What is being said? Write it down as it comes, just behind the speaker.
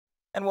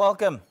And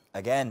welcome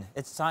again.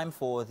 It's time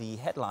for the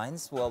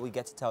headlines. Well, we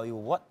get to tell you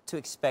what to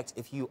expect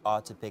if you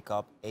are to pick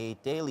up a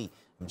daily.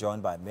 I'm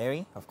joined by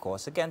Mary, of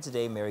course. Again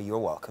today, Mary, you're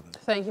welcome.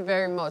 Thank you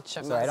very much.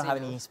 So I don't have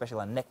any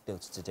special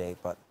anecdotes today,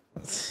 but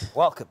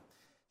welcome.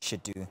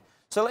 Should do.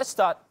 So let's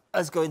start.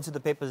 Let's go into the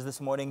papers this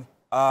morning.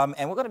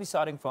 And we're going to be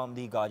starting from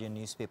the Guardian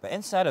newspaper.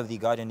 Inside of the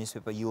Guardian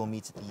newspaper, you will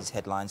meet these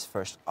headlines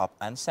first up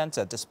and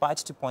center. Despite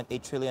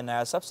 2.8 trillion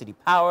naira subsidy,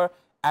 power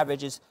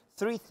averages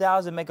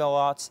 3,000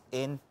 megawatts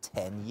in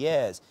 10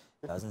 years.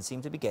 Doesn't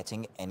seem to be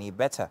getting any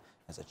better.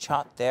 There's a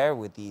chart there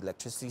with the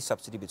electricity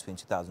subsidy between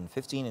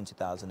 2015 and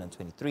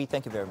 2023.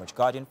 Thank you very much,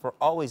 Guardian, for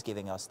always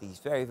giving us these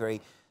very,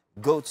 very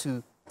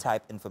go-to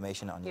type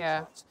information on your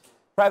charts.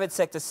 Private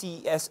sector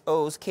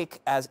CSOs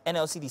kick as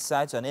NLC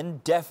decides on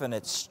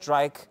indefinite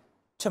strike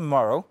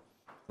tomorrow.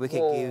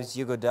 Wicket gives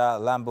Gwoza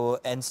Lambo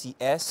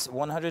NCS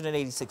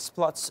 186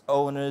 plots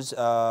owners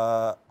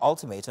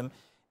ultimatum.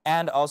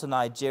 And also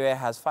Nigeria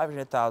has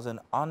 500,000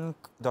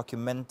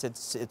 undocumented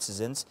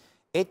citizens,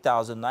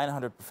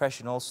 8,900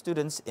 professional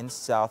students in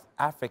South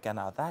Africa.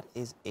 Now, that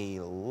is a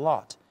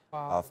lot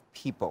of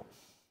people.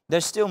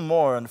 There's still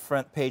more on the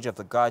front page of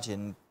The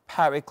Guardian.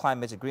 Paris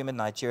Climate Agreement,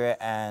 Nigeria,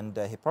 and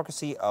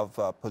hypocrisy of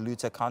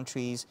polluter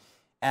countries,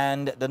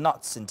 and the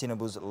nuts in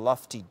Tinubu's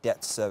lofty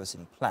debt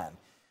servicing plan.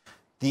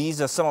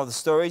 These are some of the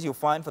stories you'll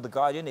find for The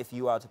Guardian if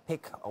you are to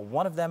pick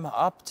one of them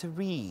up to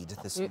read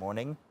this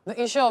morning. The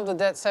issue of the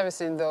debt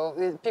servicing,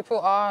 though, people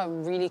are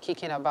really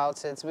kicking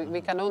about it. We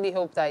can only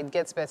hope that it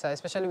gets better,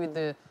 especially with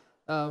the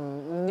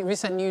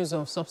recent news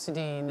of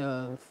subsidy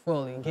in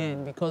fuel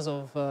again because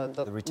of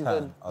the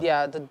return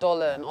the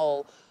dollar and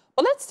all.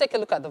 But let's take a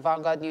look at the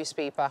Vanguard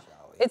newspaper.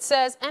 It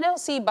says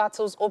NLC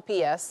battles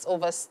OPS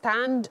over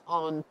stand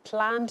on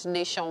planned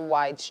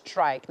nationwide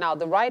strike. Now,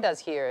 the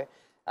riders here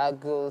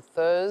go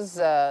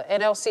Thursday.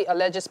 NLC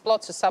alleges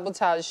plot to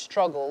sabotage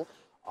struggle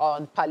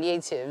on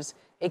palliatives.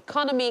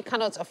 Economy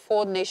cannot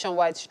afford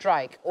nationwide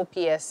strike.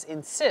 OPS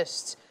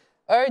insists.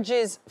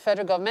 Urges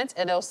federal government,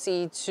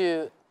 NLC,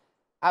 to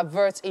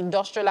avert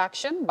industrial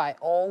action by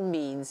all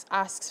means.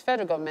 Asks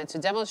federal government to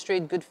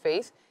demonstrate good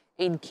faith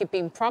in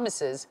keeping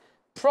promises.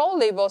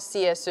 Pro-labor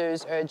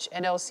CSOs urge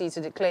NLC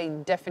to declare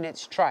indefinite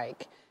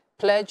strike.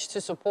 Pledge to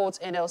support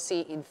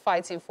NLC in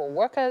fighting for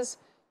workers,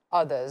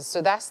 others.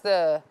 So that's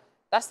the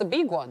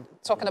big one,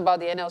 talking about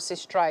the NLC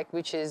strike,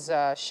 which is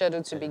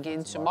scheduled to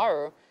begin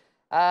tomorrow.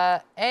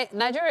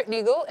 Nigerian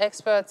legal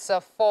experts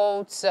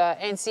fault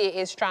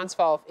NCAA's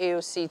transfer of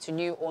AOC to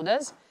new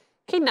owners.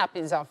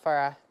 Kidnapping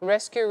Zamfara.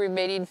 Rescue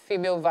remaining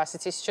female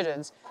varsity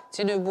students.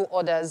 Tinubu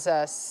orders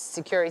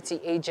security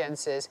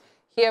agencies.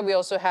 Here we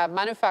also have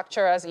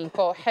manufacturers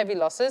incur heavy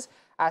losses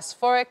as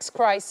forex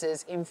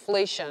crisis,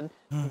 inflation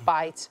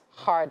bite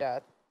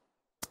harder.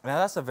 Now,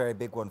 that's a very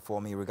big one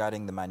for me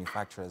regarding the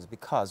manufacturers,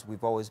 because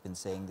we've always been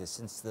saying this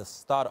since the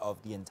start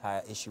of the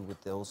entire issue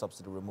with the whole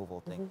subsidy removal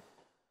thing.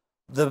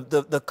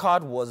 The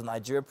card was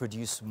Nigeria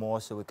produce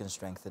more so we can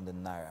strengthen the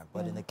Naira.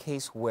 But in the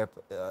case where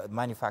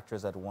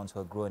manufacturers are the ones who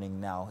are groaning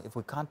now, if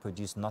we can't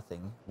produce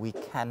nothing, we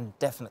can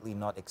definitely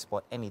not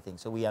export anything.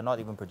 So we are not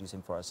even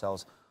producing for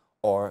ourselves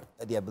or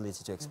the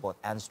ability to export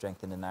and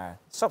strengthen the Naira.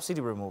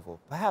 Subsidy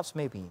removal, perhaps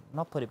maybe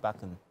not put it back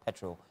in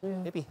petrol,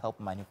 maybe help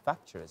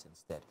manufacturers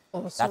instead.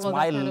 That's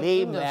my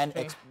layman,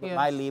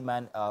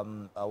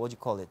 what do you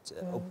call it,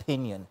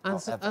 opinion. And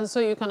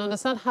so you can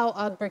understand how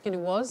heartbreaking it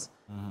was.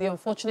 The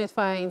unfortunate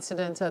fire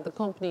incident at the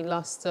company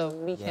last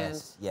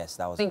weekend. Yes,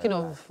 that was thinking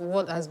of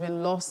what has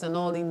been lost and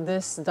all in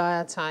this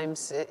dire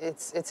times.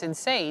 It's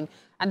insane.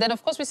 And then,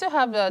 of course, we still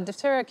have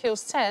diphtheria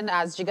kills 10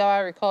 as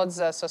Jigawa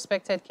records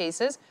suspected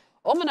cases.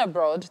 Home and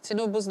abroad,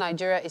 Tinubu's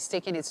Nigeria is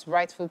taking its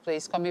rightful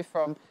place, coming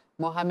from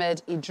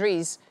Mohammed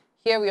Idris.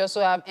 Here we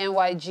also have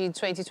NYG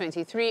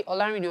 2023.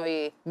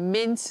 Olarinoye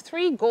mints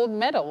 3 gold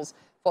medals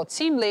for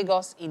Team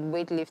Lagos in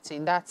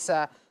weightlifting. That's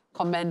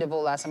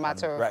commendable, as a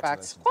matter of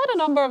fact. Quite a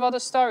number of other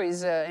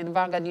stories in the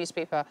Vanguard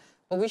newspaper,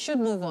 but we should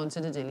move on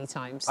to the Daily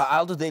Times.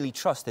 I'll do Daily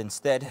Trust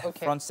instead.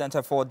 Front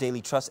center for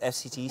Daily Trust,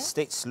 FCT.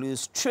 States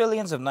lose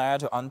trillions of naira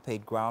to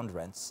unpaid ground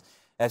rents.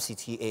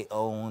 FCTA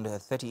owned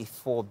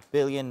 34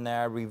 billion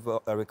naira,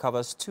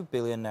 recovers 2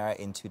 billion naira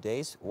in 2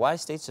 days. Why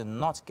states are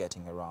not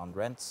getting ground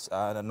rents,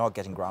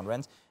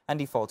 and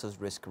defaulters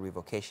risk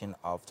revocation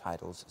of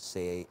titles,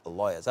 say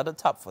lawyers. At the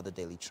top for the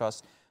Daily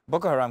Trust,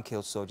 Boko Haram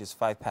killed soldiers,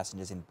 5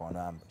 passengers in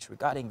Borno ambush.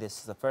 Regarding this,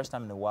 it's the first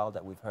time in a while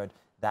that we've heard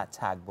that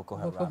tag Boko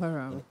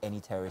Haram in any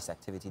terrorist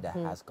activity that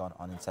has gone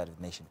on inside of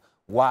the nation.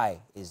 Why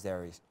is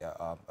there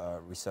a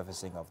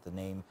resurfacing of the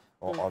name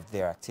or of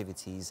their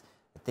activities?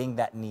 I think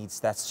that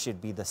should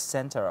be the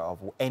center of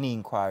any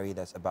inquiry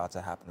that's about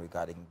to happen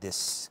regarding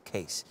this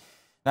case.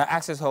 Now,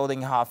 Access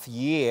Holding half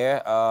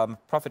year,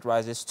 profit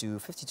rises to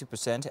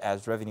 52%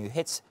 as revenue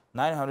hits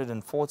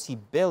 940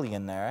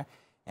 billion naira.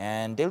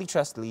 And Daily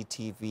Trust lead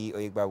TV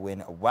Oyigba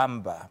win a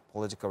Wamba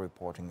Political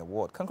Reporting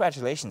Award.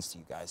 Congratulations to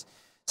you guys.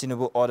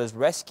 Tinubu orders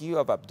rescue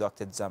of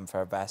abducted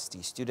Zamfara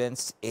varsity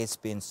students. It's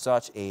been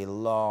such a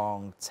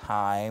long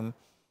time.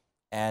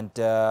 And,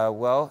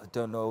 well,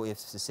 don't know if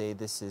to say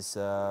this is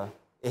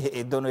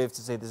I don't know if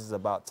to say this is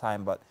about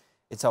time, but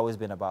it's always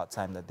been about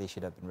time that they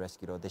should have been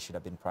rescued, or they should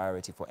have been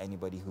priority for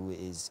anybody who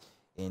is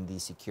in the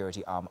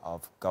security arm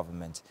of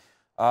government.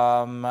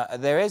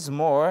 There is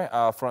more.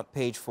 Front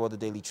page for the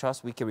Daily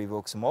Trust. Wike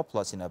revokes more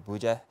plots in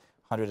Abuja.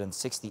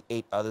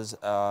 168 others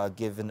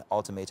given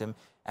ultimatum.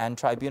 And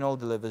tribunal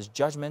delivers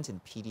judgment in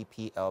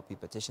PDP LP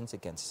petitions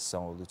against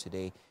Sanwo-Olu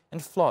today.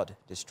 And flood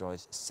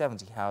destroys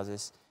 70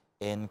 houses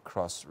in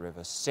Cross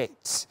River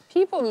States.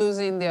 People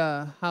losing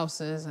their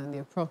houses and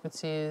their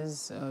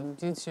properties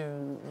due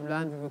to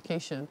land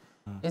revocation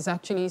is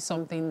actually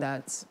something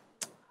that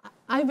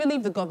I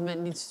believe the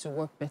government needs to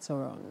work better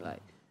on.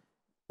 Like,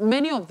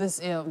 many of these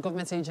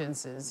government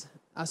agencies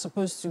are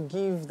supposed to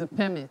give the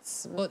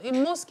permits, but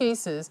in most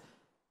cases,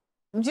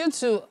 due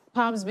to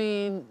palms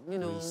being,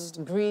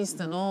 greased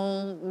and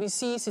all, we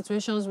see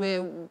situations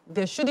where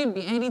there shouldn't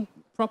be any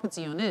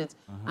property on it,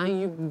 and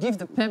you give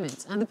the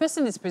permit, and the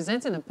person is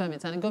presenting a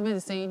permit, and the government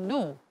is saying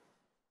no.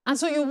 And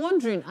so you're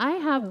wondering, I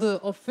have the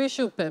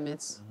official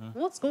permits.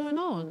 What's going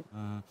on?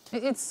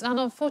 It's an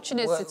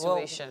unfortunate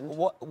situation.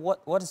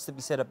 What is to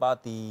be said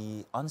about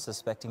the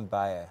unsuspecting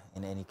buyer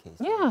in any case?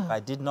 Yeah. If I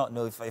did not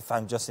know, if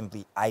I'm just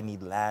simply, I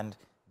need land,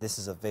 this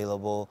is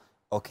available,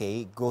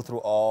 okay, go through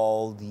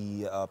all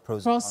the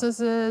process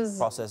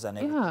and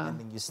everything, and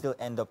then you still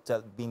end up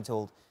being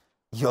told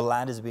your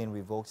land is being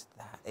revoked.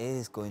 That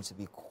is going to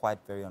be quite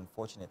very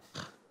unfortunate.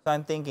 So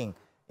I'm thinking,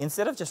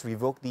 instead of just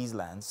revoke these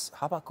lands,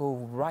 how about go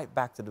right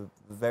back to the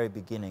very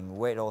beginning,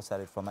 where it all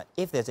started from, and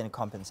if there's any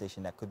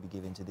compensation that could be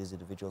given to these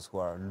individuals who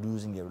are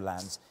losing their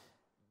lands,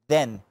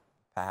 then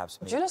perhaps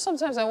maybe. Do you know,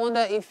 sometimes I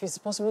wonder if it's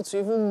possible to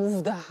even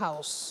move the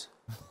house,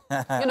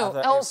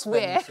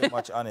 elsewhere. So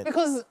much on it.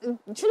 Because do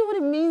you know what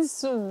it means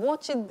to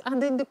watch it,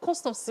 and then the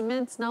cost of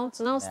cement now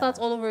start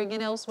all over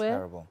again elsewhere?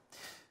 Terrible.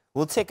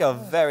 We'll take a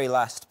very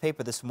last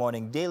paper this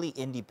morning. Daily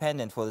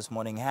Independent for this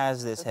morning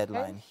has this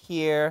headline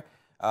here.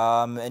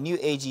 A new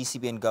AG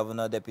CBN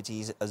governor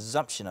deputy's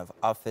assumption of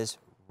office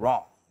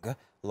wrong.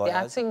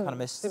 Lawyers,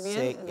 economists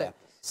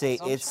say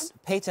it's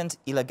patent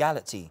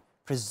illegality,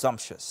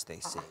 presumptuous, they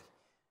say.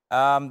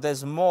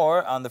 There's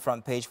more on the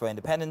front page for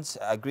Independence.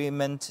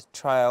 Agreement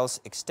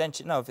trials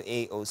extension of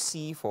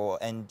AOC for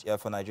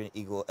Nigerian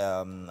Eagle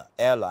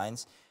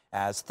Airlines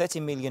as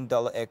 $30 million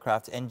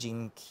aircraft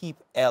engine keep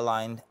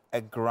airline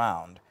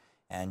aground.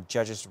 And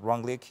judges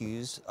wrongly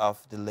accused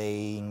of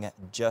delaying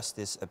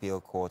justice,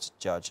 appeal court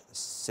judge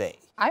say.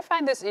 I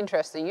find this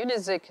interesting.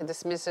 UNIZIK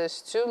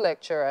dismisses 2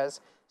 lecturers,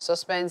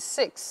 suspends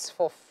 6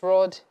 for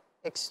fraud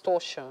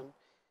extortion.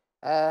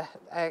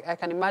 I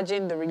can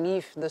imagine the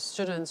relief the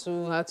students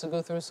who had to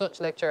go through such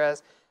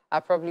lecturers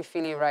are probably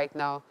feeling right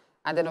now.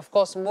 And then, of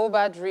course,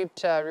 Mohbad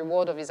reaped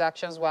reward of his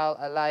actions while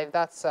alive.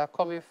 That's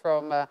coming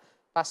from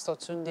Pastor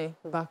Tunde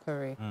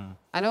Bakare.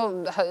 I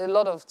know a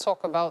lot of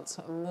talk about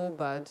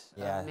Mohbad.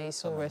 May he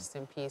so rest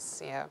in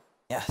peace. Yeah.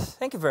 Yes.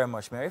 Thank you very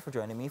much, Mary, for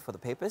joining me for the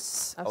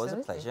papers. Absolutely. Always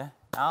a pleasure.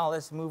 Now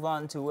let's move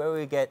on to where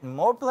we get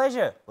more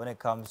pleasure when it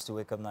comes to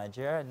Wake Up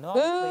Nigeria. No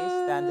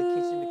place than the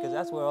kitchen, because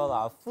that's where all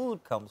our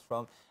food comes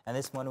from. And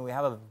this morning we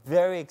have a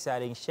very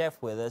exciting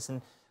chef with us.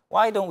 And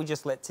why don't we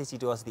just let Titi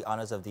do us the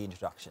honors of the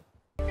introduction?